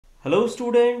Hello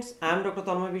students, I am Dr.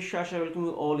 Tanmoy Biswas. I welcome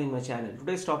you all in my channel.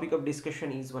 Today's topic of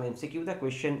discussion is one MCQ. The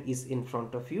question is in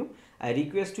front of you. I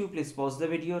request you please pause the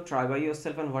video, try by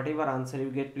yourself, and whatever answer you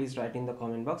get please write in the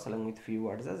comment box along with few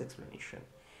words as explanation.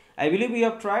 I believe we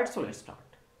have tried, so let's start.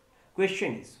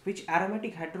 Question is, which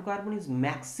aromatic hydrocarbon is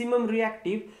maximum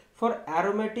reactive for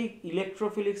aromatic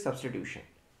electrophilic substitution?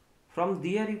 From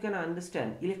there you can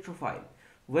understand electrophile.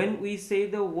 When we say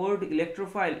the word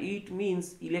electrophile, it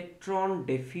means electron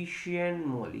deficient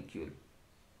molecule.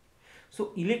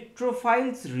 So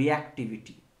electrophile's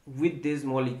reactivity with this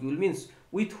molecule means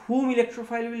with whom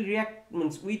electrophile will react,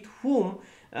 means with whom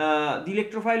the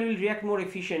electrophile will react more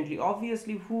efficiently.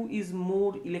 Obviously, who is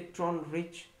more electron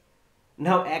rich?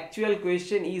 Now actual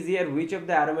question is here, which of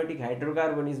the aromatic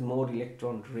hydrocarbon is more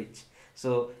electron rich?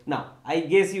 So now I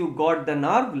guess you got the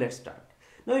nerve. Let's start.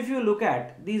 Now if you look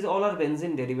at these, all are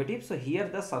benzene derivatives. So here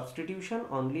the substitution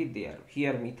only there.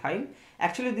 Here methyl.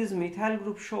 Actually this methyl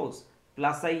group shows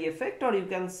plus I effect, or you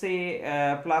can say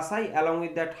plus I along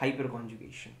with that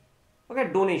hyperconjugation.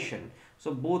 Okay, donation.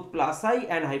 So both plus I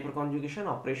and hyperconjugation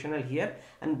operational here.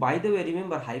 And by the way,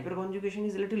 remember hyperconjugation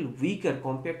is a little weaker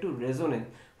compared to resonance,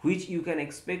 which you can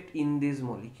expect in this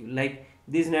molecule. Like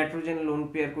this nitrogen lone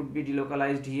pair could be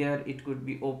delocalized here, it could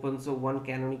be open. So one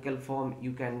canonical form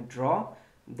you can draw,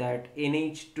 that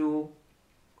NH2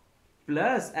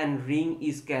 plus and ring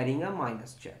is carrying a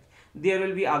minus charge. There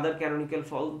will be other canonical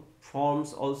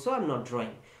forms also, I am not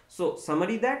drawing. So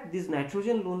summary that this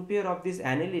nitrogen lone pair of this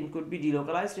aniline could be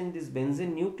delocalized in this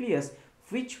benzene nucleus,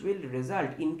 which will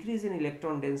result increase in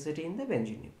electron density in the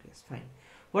benzene nucleus. Fine.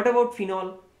 What about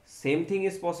phenol? Same thing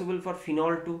is possible for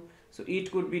phenol too. So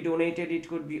it could be donated, it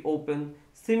could be open.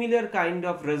 Similar kind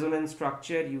of resonance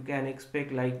structure you can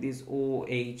expect, like this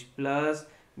OH plus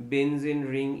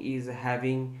benzene ring is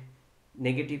having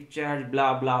negative charge,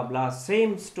 blah blah blah.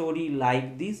 Same story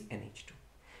like this NH2.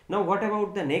 Now what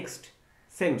about the next?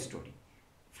 Same story.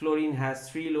 Fluorine has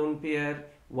 3 lone pair,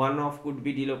 one of could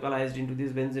be delocalized into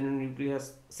this benzene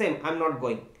nucleus. Same, I am not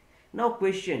going. Now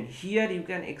question, here you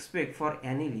can expect for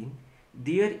aniline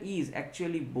there is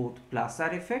actually both plus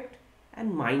R effect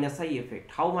and minus I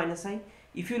effect. How minus I?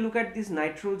 If you look at this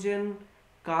nitrogen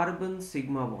carbon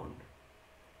sigma bond,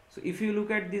 so if you look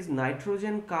at this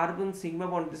nitrogen carbon sigma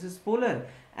bond, this is polar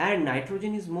and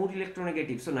nitrogen is more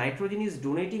electronegative. So nitrogen is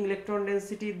donating electron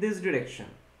density this direction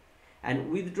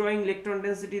and withdrawing electron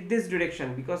density this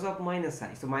direction because of minus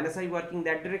I. So minus I working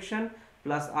that direction,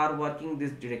 plus R working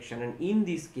this direction, and in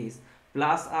this case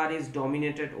plus R is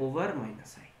dominated over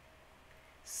minus I.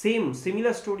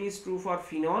 Similar story is true for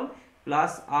phenol,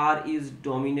 plus R is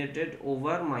dominated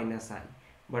over minus I.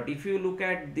 But if you look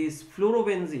at this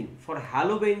fluorobenzene, for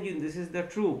halobenzene, this is the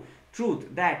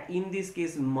truth that in this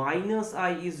case minus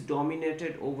I is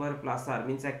dominated over plus R,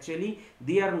 means actually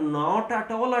they are not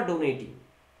at all are donating,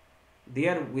 they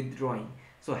are withdrawing.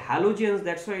 So halogens,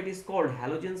 that's why it is called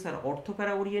halogens are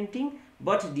orthopara orienting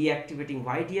but deactivating.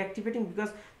 Why deactivating?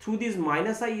 Because through this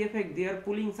minus I effect they are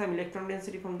pulling some electron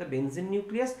density from the benzene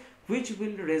nucleus, which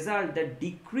will result the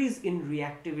decrease in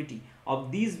reactivity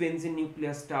of these benzene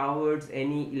nucleus towards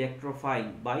any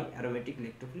electrophile by aromatic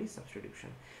electrophilic substitution.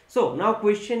 So now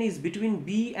question is, between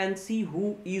B and C,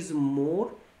 who is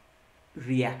more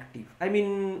reactive? I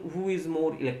mean, who is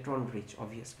more electron rich?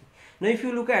 Obviously. Now if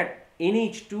you look at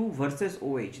NH2 versus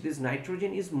OH, this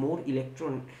nitrogen is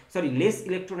less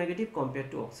electronegative compared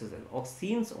to oxygen.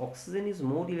 Since oxygen is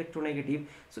more electronegative,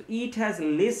 so it has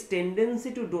less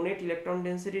tendency to donate electron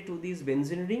density to this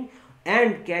benzene ring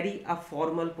and carry a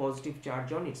formal positive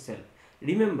charge on itself.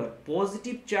 Remember,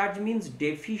 positive charge means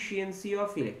deficiency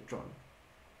of electron.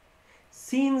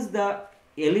 Since the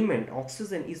element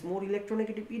oxygen is more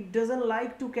electronegative, it doesn't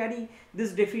like to carry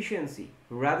this deficiency.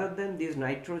 Rather than this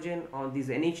nitrogen or this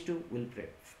NH2 will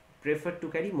prefer to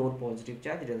carry more positive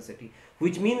charge density,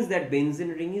 which means that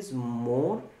benzene ring is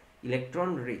more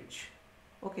electron rich.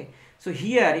 Okay, so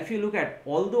here if you look at,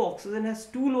 although oxygen has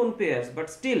 2 lone pairs, but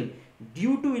still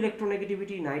due to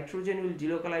electronegativity nitrogen will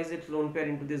delocalize its lone pair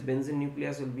into this benzene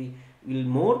nucleus will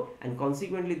more, and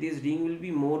consequently this ring will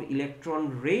be more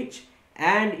electron rich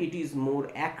and it is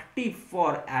more active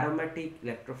for aromatic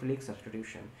electrophilic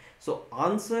substitution. So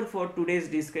answer for today's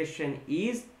discussion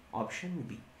is option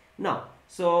B. Now,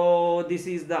 so this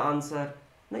is the answer.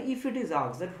 Now if it is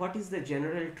asked that what is the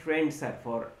general trend, sir,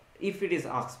 for, if it is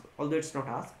asked, although it's not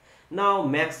asked, now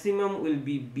maximum will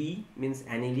be B, means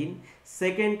aniline,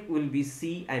 second will be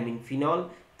C, I mean phenol,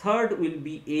 third will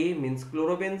be A, means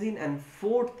chlorobenzene, and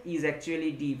fourth is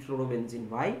actually D, fluorobenzene.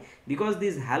 Why? Because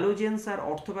these halogens are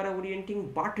orthopara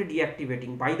orienting but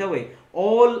deactivating. By the way,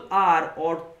 all are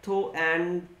ortho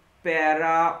and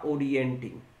para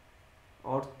orienting.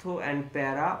 ortho and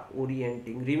para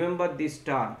orienting. Remember this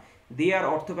term. They are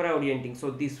ortho para orienting.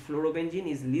 So this fluorobenzene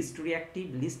is least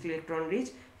reactive, least electron rich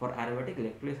for aromatic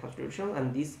electrolytic substitution,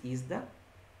 and this is the,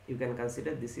 you can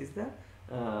consider this is the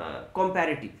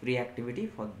comparative reactivity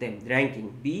for them.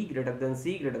 Ranking: B greater than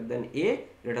C greater than A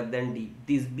greater than D.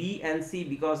 This B and C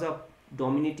because of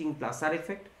dominating plus R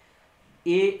effect,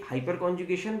 A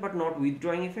hyperconjugation but not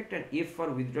withdrawing effect, and F for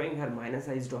withdrawing where minus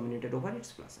I is dominated over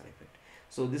its plus R effect.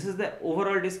 So this is the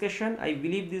overall discussion. I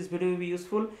believe this video will be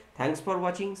useful. Thanks for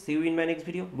watching. See you in my next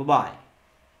video. Bye bye.